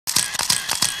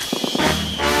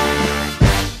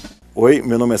Oi,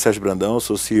 meu nome é Sérgio Brandão,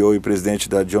 sou CEO e presidente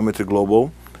da Geometry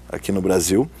Global aqui no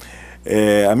Brasil.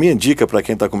 A minha dica para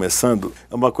quem está começando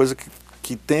é uma coisa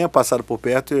que tenha passado por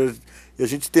perto e a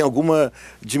gente tem alguma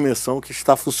dimensão que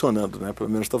está funcionando, né? Pelo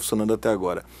menos está funcionando até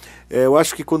agora. Eu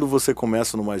acho que quando você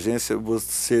começa numa agência,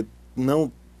 você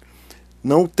não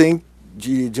tem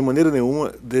de maneira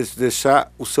nenhuma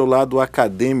deixar o seu lado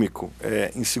acadêmico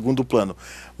em segundo plano.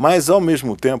 Mas, ao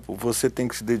mesmo tempo, você tem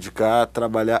que se dedicar a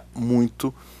trabalhar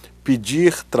muito,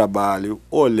 pedir trabalho,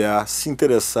 olhar, se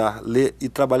interessar, ler e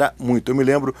trabalhar muito. Eu me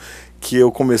lembro que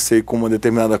eu comecei com uma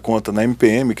determinada conta na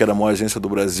MPM, que era a maior agência do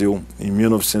Brasil, em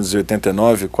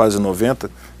 1989, quase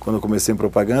 90, quando eu comecei em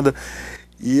propaganda,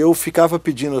 e eu ficava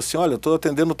pedindo assim, olha, estou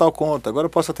atendendo tal conta, agora eu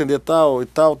posso atender tal e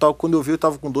tal, tal. Quando eu vi, eu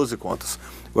estava com 12 contas.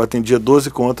 Eu atendia 12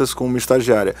 contas com uma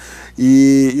estagiária.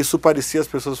 E isso parecia, as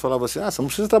pessoas falavam assim, você não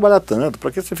precisa trabalhar tanto,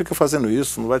 para que você fica fazendo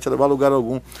isso? Não vai te levar a lugar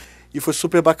algum. E foi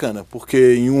super bacana,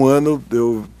 porque em um ano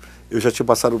eu já tinha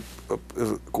passado,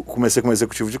 eu comecei como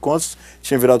executivo de contas,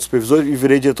 tinha virado supervisor e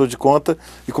virei diretor de conta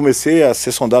e comecei a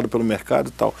ser sondado pelo mercado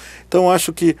e tal. Então eu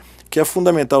acho que é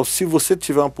fundamental, se você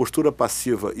tiver uma postura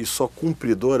passiva e só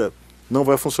cumpridora, não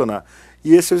vai funcionar.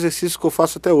 E esse é o exercício que eu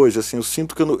faço até hoje, assim, eu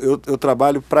sinto que eu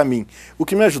trabalho para mim. O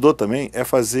que me ajudou também é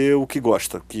fazer o que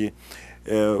gosta,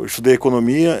 eu estudei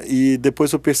economia e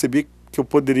depois eu percebi que eu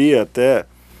poderia até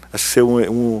ser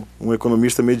um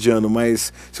economista mediano,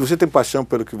 mas se você tem paixão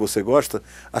pelo que você gosta,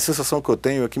 a sensação que eu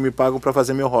tenho é que me pagam para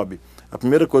fazer meu hobby. A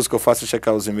primeira coisa que eu faço é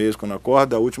checar os e-mails quando eu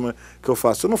acordo, a última que eu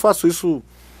faço. Eu não faço isso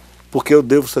porque eu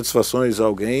devo satisfações a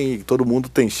alguém, todo mundo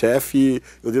tem chefe, e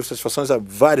eu devo satisfações a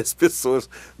várias pessoas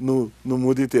no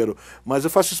mundo inteiro. Mas eu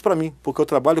faço isso para mim, porque eu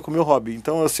trabalho com o meu hobby.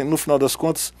 Então, assim, no final das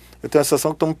contas, eu tenho a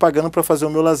sensação que estão me pagando para fazer o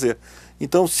meu lazer.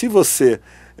 Então, se você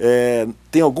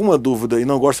tem alguma dúvida e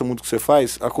não gosta muito do que você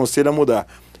faz, aconselho a mudar.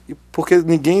 Porque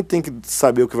ninguém tem que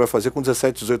saber o que vai fazer com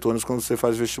 17, 18 anos quando você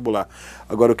faz vestibular.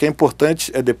 Agora, o que é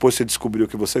importante é depois você descobrir o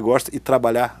que você gosta e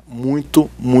trabalhar muito,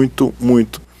 muito,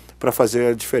 muito para fazer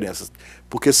a diferença.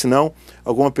 Porque senão,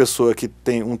 alguma pessoa que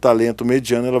tem um talento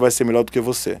mediano, ela vai ser melhor do que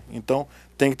você. Então,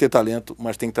 tem que ter talento,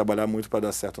 mas tem que trabalhar muito para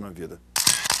dar certo na vida.